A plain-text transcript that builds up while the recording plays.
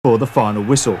For the final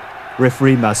whistle,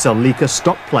 referee Marcel Lica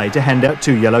stopped play to hand out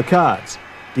 2 yellow cards.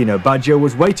 Dino Baggio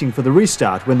was waiting for the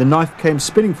restart when the knife came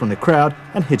spinning from the crowd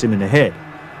and hit him in the head.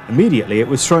 Immediately it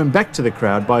was thrown back to the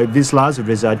crowd by Wisła's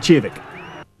Ryszard.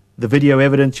 The video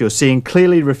evidence you're seeing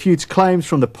clearly refutes claims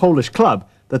from the Polish club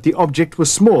that the object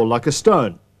was small like a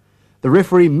stone. The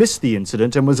referee missed the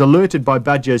incident and was alerted by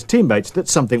Baggio's teammates that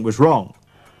something was wrong.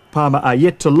 Parma are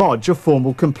yet to lodge a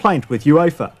formal complaint with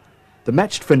UEFA. The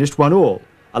match finished 1-1.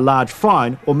 A large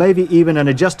fine, or maybe even an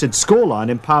adjusted scoreline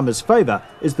in Parma's favour,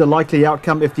 is the likely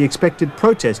outcome if the expected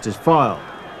protest is filed.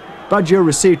 Baggio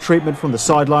received treatment from the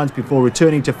sidelines before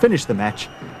returning to finish the match.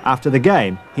 After the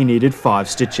game, he needed 5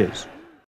 stitches.